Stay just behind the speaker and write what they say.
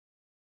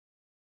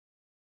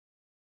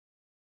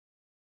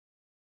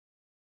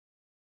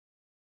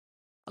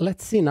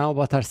Let's see now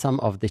what are some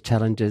of the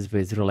challenges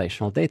with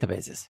relational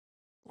databases.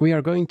 We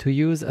are going to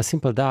use a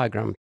simple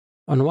diagram.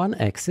 On one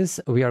axis,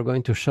 we are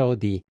going to show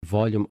the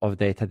volume of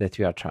data that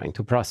we are trying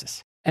to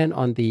process. And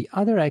on the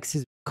other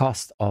axis,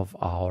 cost of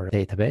our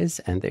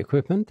database and the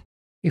equipment.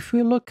 If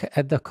we look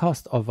at the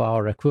cost of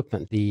our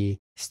equipment, the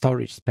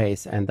storage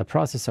space and the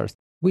processors,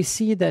 we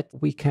see that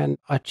we can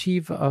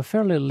achieve a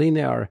fairly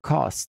linear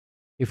cost.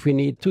 If we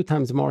need 2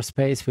 times more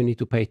space, we need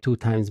to pay 2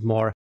 times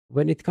more.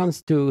 When it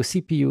comes to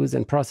CPUs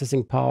and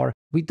processing power,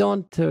 we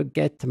don't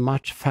get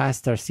much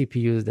faster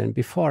CPUs than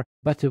before,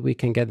 but we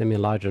can get them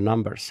in larger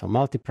numbers. So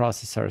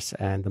multiprocessors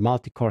and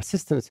multi-core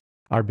systems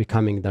are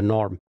becoming the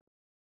norm.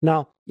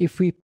 Now, if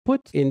we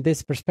put in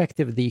this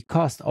perspective the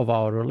cost of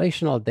our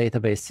relational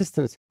database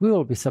systems, we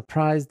will be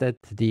surprised that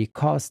the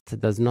cost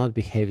does not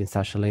behave in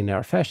such a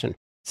linear fashion.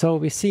 So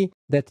we see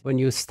that when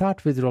you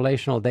start with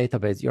relational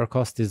database, your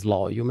cost is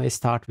low. You may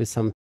start with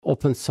some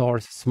open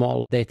source,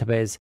 small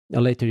database.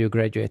 Later you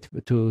graduate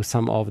to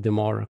some of the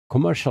more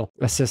commercial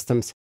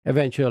systems.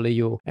 Eventually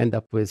you end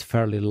up with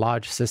fairly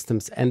large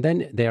systems, and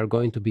then they are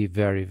going to be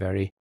very,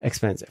 very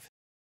expensive.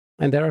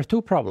 And there are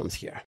 2 problems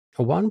here.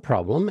 One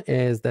problem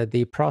is that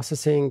the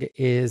processing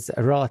is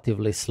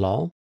relatively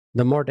slow.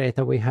 The more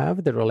data we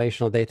have, the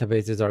relational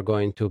databases are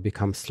going to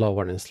become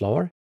slower and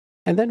slower.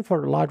 And then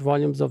for large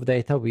volumes of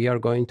data, we are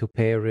going to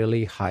pay a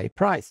really high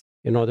price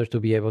in order to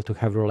be able to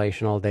have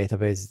relational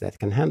databases that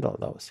can handle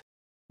those.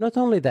 Not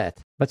only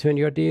that, but when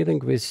you're dealing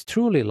with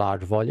truly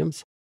large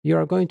volumes, you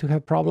are going to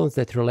have problems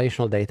that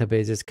relational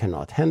databases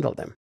cannot handle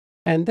them.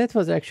 And that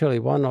was actually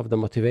one of the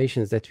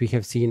motivations that we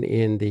have seen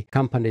in the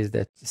companies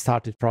that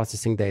started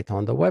processing data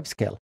on the web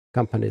scale.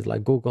 Companies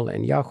like Google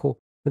and Yahoo,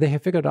 they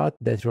have figured out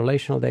that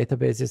relational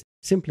databases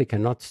simply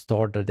cannot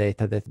store the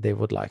data that they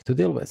would like to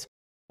deal with.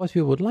 What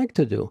we would like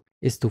to do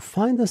is to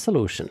find a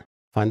solution,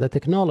 find a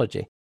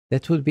technology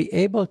that would be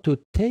able to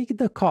take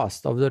the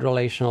cost of the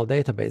relational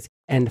database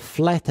and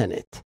flatten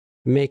it,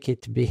 make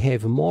it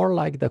behave more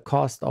like the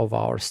cost of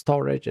our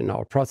storage and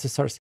our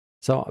processors.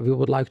 So we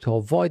would like to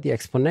avoid the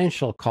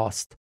exponential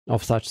cost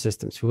of such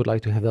systems. We would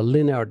like to have a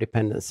linear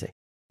dependency.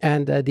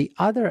 And the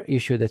other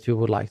issue that we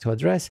would like to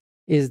address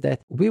is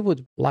that we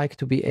would like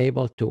to be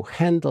able to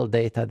handle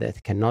data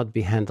that cannot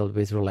be handled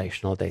with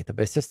relational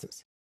database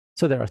systems.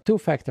 So there are 2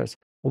 factors.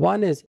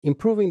 One is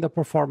improving the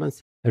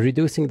performance,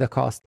 reducing the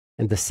cost.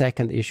 And the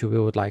second issue we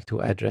would like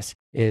to address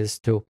is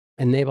to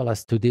enable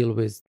us to deal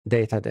with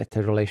data that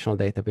the relational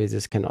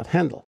databases cannot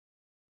handle.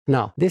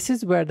 Now, this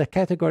is where the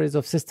categories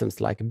of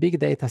systems like big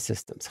data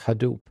systems,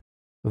 Hadoop,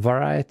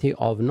 variety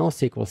of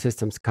NoSQL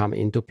systems come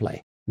into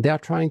play. They are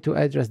trying to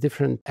address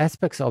different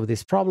aspects of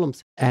these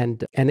problems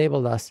and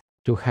enable us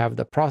to have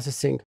the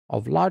processing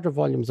of larger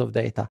volumes of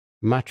data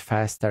much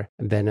faster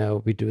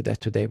than we do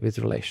that today with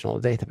relational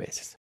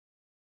databases.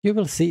 You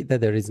will see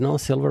that there is no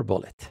silver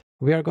bullet.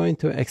 We are going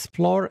to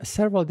explore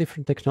several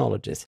different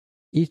technologies.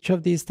 Each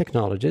of these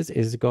technologies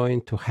is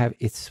going to have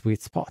its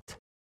sweet spot.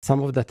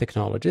 Some of the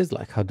technologies,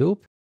 like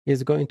Hadoop,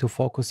 is going to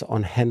focus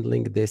on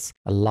handling this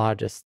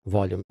largest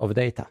volume of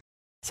data.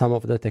 Some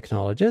of the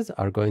technologies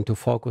are going to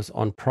focus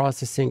on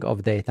processing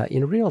of data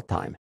in real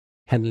time,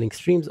 handling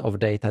streams of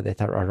data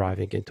that are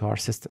arriving into our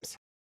systems.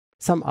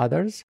 Some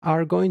others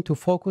are going to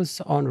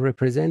focus on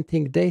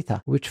representing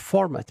data, which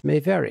format may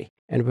vary,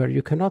 and where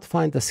you cannot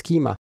find a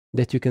schema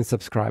that you can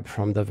subscribe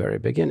from the very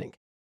beginning.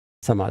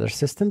 Some other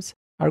systems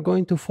are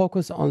going to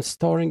focus on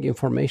storing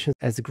information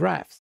as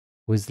graphs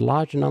with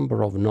large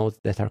number of nodes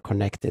that are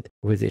connected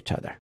with each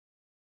other.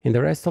 In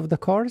the rest of the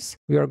course,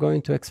 we are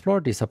going to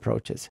explore these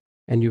approaches,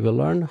 and you will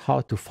learn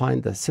how to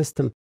find the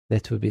system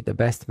that will be the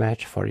best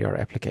match for your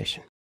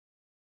application.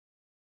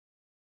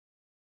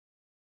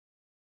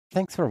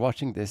 Thanks for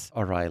watching this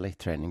O'Reilly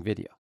training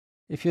video.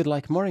 If you'd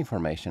like more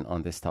information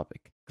on this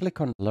topic,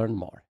 click on Learn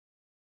More.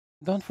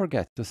 Don't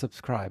forget to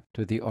subscribe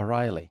to the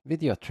O'Reilly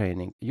Video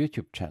Training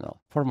YouTube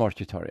channel for more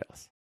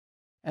tutorials.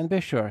 And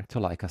be sure to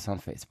like us on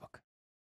Facebook.